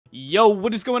Yo,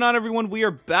 what is going on, everyone? We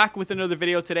are back with another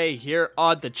video today here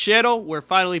on the channel. We're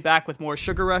finally back with more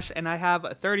Sugar Rush, and I have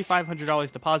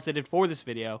 $3,500 deposited for this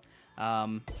video.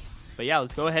 But yeah,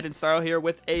 let's go ahead and start out here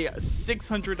with a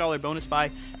 $600 bonus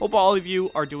buy. Hope all of you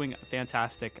are doing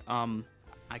fantastic.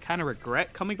 I kind of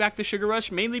regret coming back to Sugar Rush,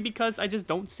 mainly because I just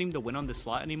don't seem to win on this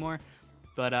slot anymore.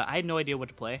 But I had no idea what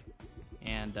to play.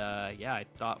 And yeah, I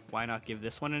thought, why not give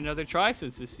this one another try,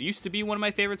 since this used to be one of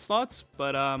my favorite slots.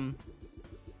 But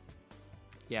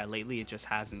yeah, lately it just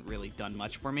hasn't really done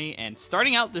much for me. And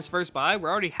starting out this first buy, we're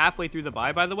already halfway through the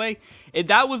buy, by the way.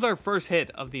 That was our first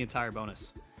hit of the entire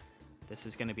bonus. This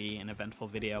is going to be an eventful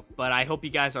video. But I hope you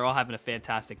guys are all having a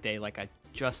fantastic day, like I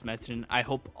just mentioned. I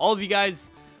hope all of you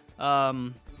guys, you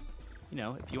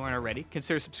know, if you aren't already,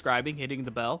 consider subscribing, hitting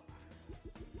the bell.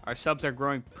 Our subs are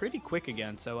growing pretty quick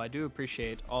again, so I do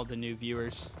appreciate all the new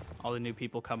viewers, all the new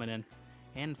people coming in.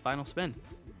 And final spin.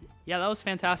 Yeah, that was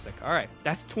fantastic. All right,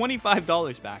 that's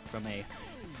 $25 back from a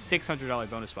 $600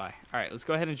 bonus buy. All right, let's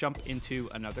go ahead and jump into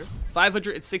another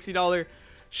 $560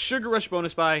 Sugar Rush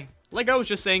bonus buy. Like I was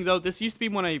just saying, though, this used to be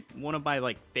one of my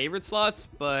like favorite slots,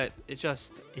 but it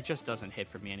just doesn't hit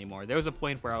for me anymore. There was a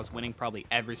point where I was winning probably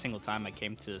every single time I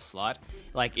came to the slot.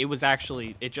 Like it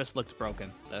just looked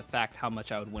broken. The fact how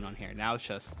much I would win on here. Now it's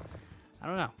just, I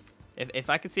don't know.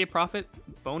 If I could see a profit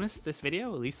bonus this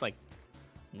video, at least like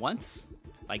once,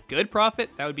 like good profit,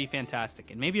 that would be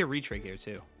fantastic. And maybe a retrigger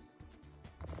too.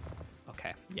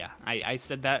 Okay, yeah, I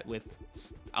said that with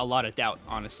a lot of doubt,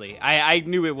 honestly. I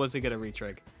knew it wasn't gonna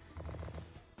retrig.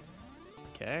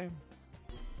 Okay,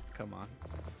 come on.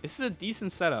 This is a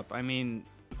decent setup. I mean,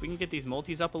 if we can get these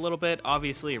multis up a little bit,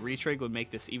 obviously a retrig would make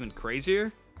this even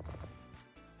crazier.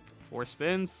 4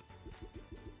 spins.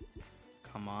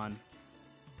 Come on.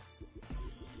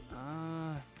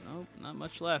 Nope, not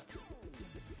much left.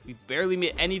 We barely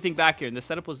made anything back here, and the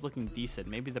setup was looking decent.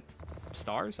 Maybe the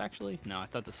stars, actually? No, I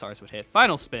thought the stars would hit.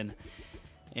 Final spin.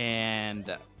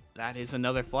 And that is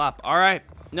another flop. All right,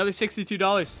 another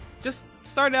 $62. Just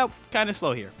starting out kind of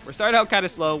slow here. We're starting out kind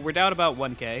of slow. We're down about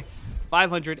 1K.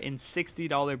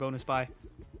 $560 bonus buy.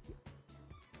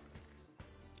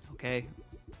 Okay,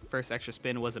 first extra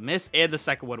spin was a miss, and the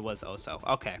second one was also.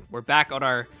 Okay, we're back on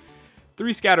our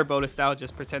 3 scatter bonus now.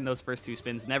 Just pretend those first 2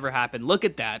 spins never happened. Look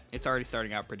at that. It's already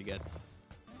starting out pretty good.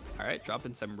 All right,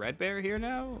 dropping some red bear here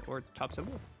now, or top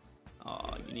symbol.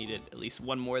 Oh, you needed at least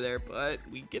one more there, but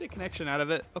we get a connection out of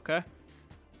it. Okay.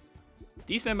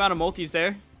 Decent amount of multis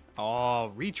there.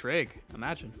 Oh, retrig.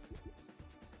 Imagine.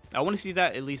 I want to see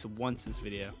that at least once this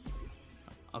video.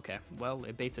 Okay, well,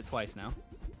 it baits it twice now.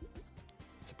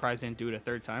 Surprised it didn't do it a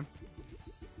third time.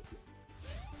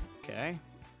 Okay.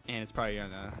 And it's probably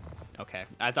gonna... Okay,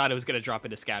 I thought it was going to drop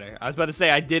into scatter. I was about to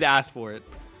say, I did ask for it.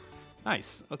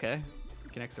 Nice. Okay.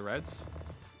 Connects the reds.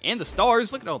 And the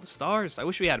stars. Look at all the stars. I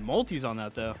wish we had multis on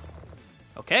that, though.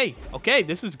 Okay. Okay,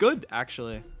 this is good,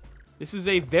 actually. This is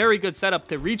a very good setup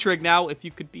to retrig now, if you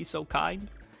could be so kind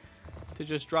to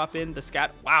just drop in the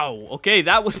scat. Wow. Okay,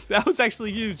 that was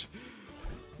actually huge.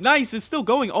 Nice. It's still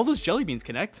going. All those jelly beans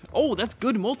connect. Oh, that's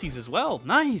good multis as well.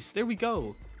 Nice. There we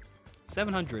go.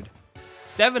 700.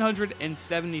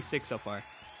 776 so far.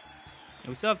 And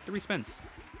we still have 3 spins.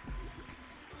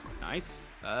 Nice.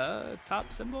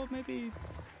 Top symbol, maybe?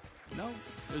 No.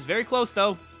 It was very close,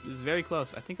 though. It was very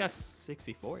close. I think that's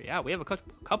 64. Yeah, we have a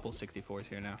couple 64s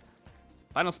here now.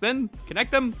 Final spin.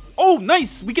 Connect them. Oh,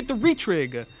 nice. We get the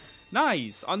retrig.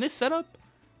 Nice. On this setup,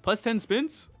 plus 10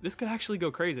 spins, this could actually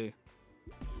go crazy.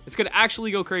 This could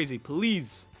actually go crazy.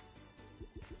 Please.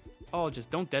 Oh,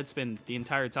 just don't dead spin the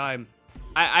entire time.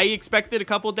 I expected a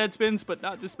couple dead spins, but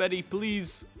not this many.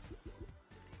 Please.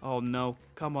 Oh, no.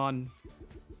 Come on.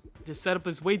 This setup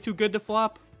is way too good to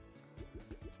flop.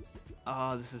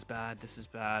 Oh, this is bad. This is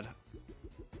bad.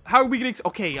 How are we getting...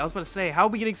 Okay, I was about to say, how are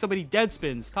we getting so many dead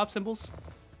spins? Top symbols?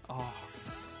 Oh.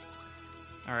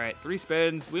 All right, 3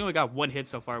 spins. We only got 1 hit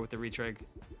so far with the retrig.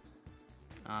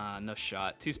 No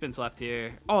shot. 2 spins left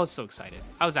here. Oh, I was so excited.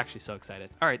 I was actually so excited.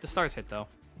 All right, the stars hit, though.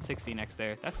 60 next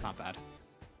there. That's not bad.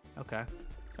 Okay.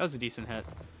 That was a decent hit.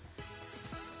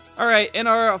 All right, and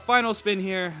our final spin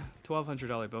here.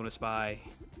 $1,200 bonus buy.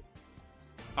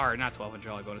 Or not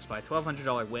 $1,200 bonus buy,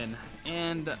 $1,200 win.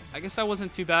 And I guess that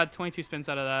wasn't too bad. 22 spins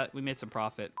out of that. We made some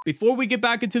profit. Before we get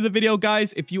back into the video,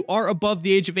 guys, if you are above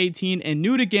the age of 18 and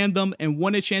new to Gandom and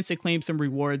want a chance to claim some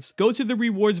rewards, go to the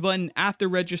rewards button after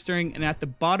registering, and at the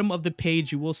bottom of the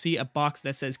page, you will see a box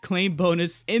that says claim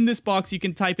bonus. In this box, you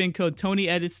can type in code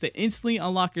tonyeditss to instantly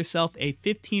unlock yourself a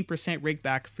 15% rig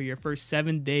back for your first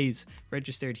 7 days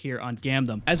registered here on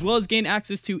Gandom, as well as gain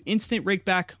access to instant rig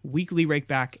back, weekly rig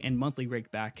back, and monthly rig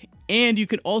back back. And you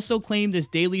can also claim this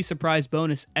daily surprise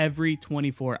bonus every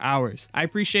 24 hours. I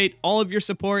appreciate all of your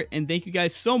support, and thank you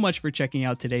guys so much for checking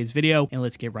out today's video, and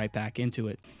let's get right back into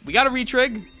it. We got a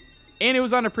retrig, and it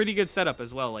was on a pretty good setup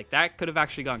as well. Like, that could have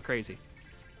actually gone crazy.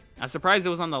 I'm surprised it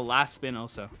was on the last spin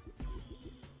also.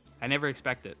 I never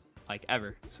expect it, like,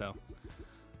 ever, so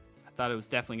I thought it was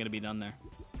definitely going to be done there.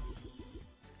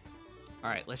 All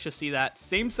right, let's just see that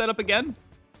same setup again,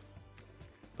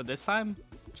 but this time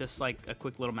just like a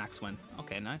quick little max win.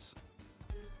 Okay, nice.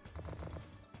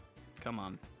 Come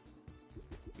on,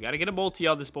 we got to get a multi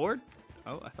on this board.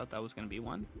 Oh, I thought that was going to be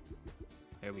one.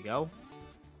 There we go.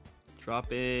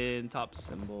 Drop in top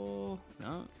symbol.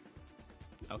 No.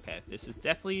 Okay, this is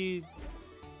definitely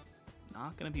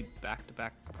not going to be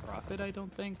back-to-back profit, I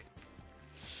don't think.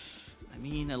 I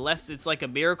mean, unless it's like a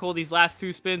miracle these last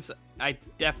two spins, I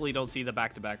definitely don't see the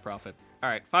back-to-back profit. All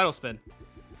right, final spin.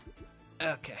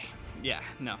 Okay, yeah,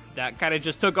 no, that kind of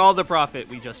just took all the profit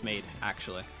we just made,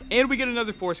 actually. And we get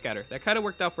another 4 scatter. That kind of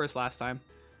worked out for us last time.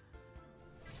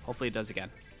 Hopefully it does again.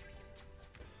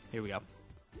 Here we go.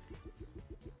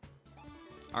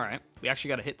 All right, we actually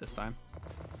got a hit this time.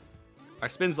 Our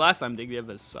spins last time didn't give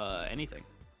us anything.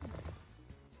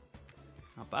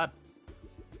 Not bad.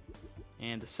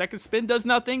 And the second spin does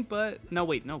nothing, but no,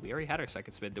 wait, no, we already had our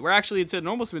second spin. We're actually into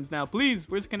normal spins now. Please,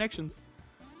 where's the connections?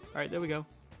 All right, there we go.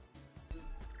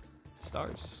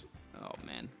 Stars. Oh,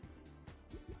 man.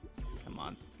 Come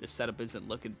on. This setup isn't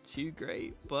looking too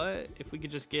great, but if we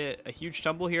could just get a huge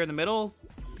tumble here in the middle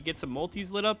to get some multis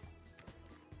lit up.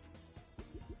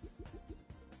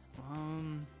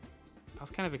 I was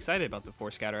kind of excited about the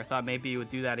 4 scatter. I thought maybe you would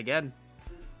do that again.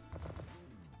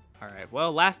 All right,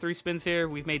 well, last 3 spins here.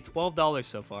 We've made $12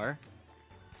 so far.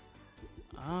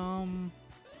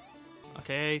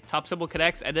 Okay, top symbol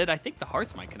connects, and then I think the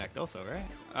hearts might connect also,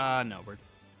 right? No, we're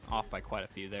off by quite a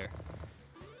few there.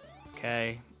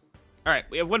 Okay. All right,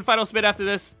 we have one final spin after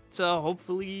this to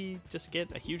hopefully just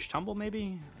get a huge tumble,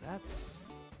 maybe? That's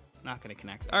not going to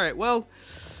connect. All right, well,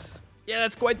 yeah,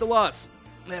 that's quite the loss.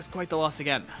 That's quite the loss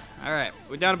again. All right,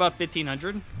 we're down about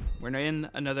 $1,500. We're in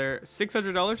another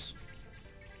 $600.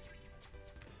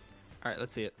 All right,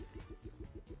 let's see it.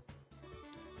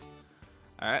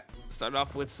 All right, start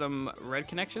off with some red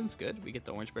connections. Good, we get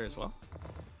the orange bear as well.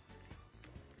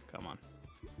 Come on.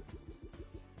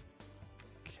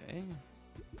 Okay.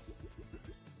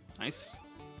 Nice.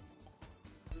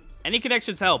 Any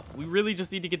connections help. We really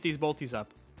just need to get these multis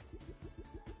up.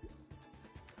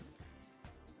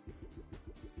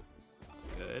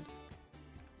 Good.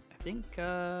 I think,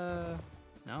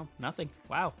 no, nothing.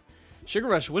 Wow. Sugar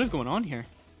Rush, what is going on here?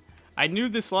 I knew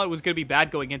this slot was going to be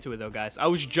bad going into it, though, guys. I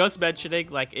was just mentioning,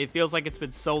 like, it feels like it's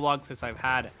been so long since I've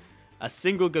had a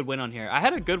single good win on here. I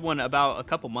had a good one about a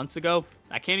couple months ago.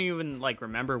 I can't even, like,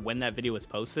 remember when that video was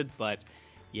posted, but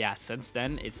yeah, since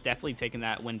then, it's definitely taken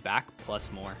that win back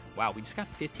plus more. Wow, we just got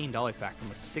 $15 back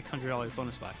from a $600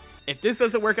 bonus buy. If this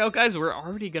doesn't work out, guys, we're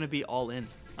already going to be all in.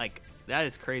 Like, that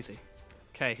is crazy.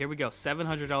 Okay, here we go.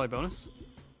 $700 bonus.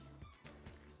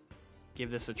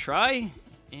 Give this a try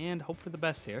and hope for the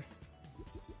best here.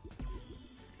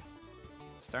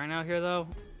 Starting out here, though,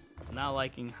 not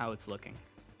liking how it's looking.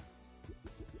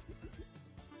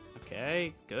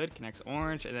 Okay, good. Connects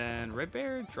orange, and then red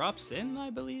bear drops in, I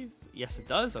believe. Yes, it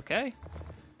does. Okay.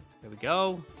 There we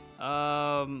go.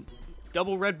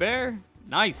 Double red bear.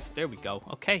 Nice. There we go.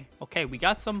 Okay. Okay, we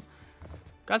got some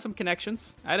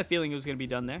connections. I had a feeling it was going to be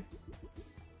done there.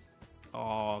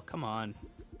 Oh, come on.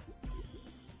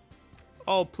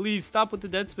 Oh, please stop with the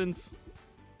dead spins.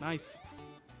 Nice.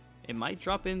 It might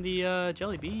drop in the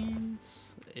jelly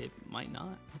beans. It might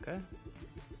not. Okay.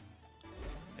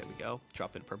 There we go.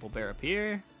 Drop in purple bear up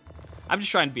here. I'm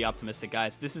just trying to be optimistic,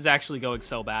 guys. This is actually going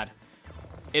so bad.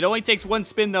 It only takes 1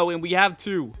 spin, though, and we have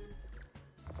 2.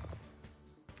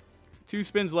 2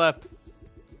 spins left.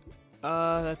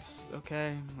 That's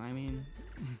okay. I mean,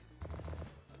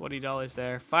 $20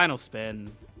 there. Final spin.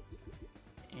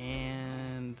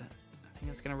 And I think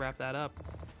that's going to wrap that up.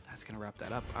 That's going to wrap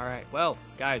that up. All right. Well,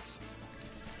 guys,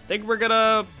 I think we're going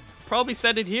to probably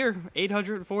set it here.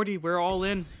 840. We're all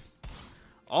in.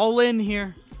 All in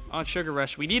here on Sugar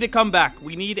Rush. We need a comeback.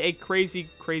 We need a crazy,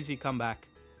 crazy comeback.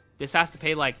 This has to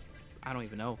pay, like, I don't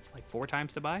even know, like 4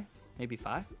 times to buy? Maybe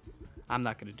 5? I'm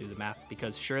not going to do the math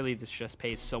because surely this just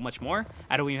pays so much more.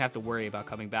 I don't even have to worry about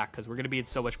coming back because we're going to be in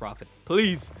so much profit.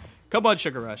 Please, come on,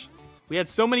 Sugar Rush. We had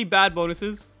so many bad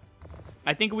bonuses.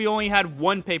 I think we only had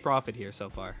 1 pay profit here so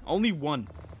far. Only 1.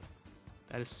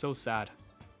 That is so sad.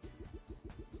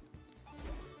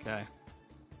 Okay.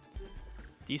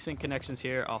 Decent connections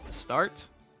here off the start.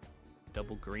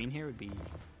 Double green here would be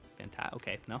Fantastic.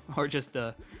 Okay, no. Or just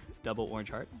a double orange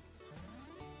heart.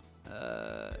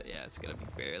 Yeah, it's gonna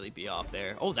barely be off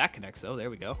there. Oh, that connects though. There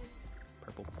we go.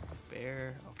 Purple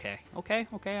bear. Okay.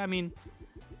 I mean,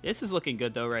 this is looking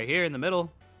good though right here in the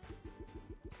middle.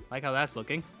 Like how that's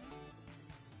looking.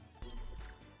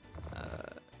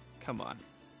 Come on.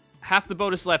 Half the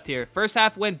bonus left here. First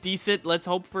half went decent. Let's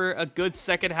hope for a good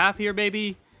second half here,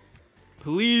 baby.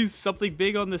 Please, something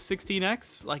big on the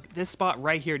 16x. Like, this spot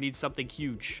right here needs something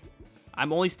huge.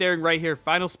 I'm only staring right here.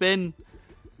 Final spin.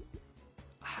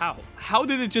 How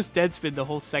did it just dead spin the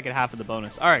whole second half of the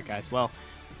bonus? All right, guys. Well,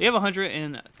 we have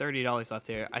 $130 left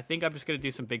here. I think I'm just going to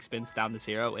do some big spins down to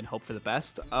 0 and hope for the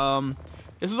best.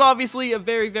 This was obviously a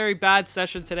very, very bad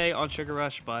session today on Sugar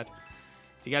Rush, but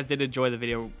if you guys did enjoy the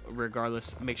video,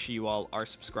 regardless, make sure you all are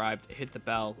subscribed, hit the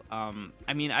bell.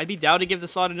 I mean, I'd be down to give the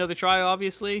slot another try,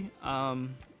 obviously.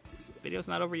 Video's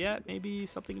not over yet. Maybe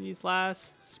something in these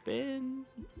last spin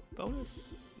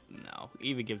bonus? No,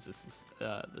 even gives us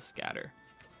the scatter.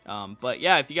 But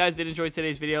yeah, if you guys did enjoy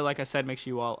today's video, like I said, make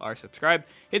sure you all are subscribed.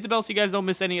 Hit the bell so you guys don't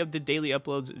miss any of the daily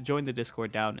uploads. Join the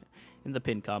Discord down in the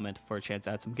pinned comment for a chance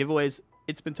at some giveaways.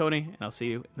 It's been Tony, and I'll see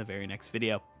you in the very next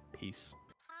video. Peace.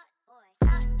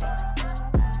 Hot boy.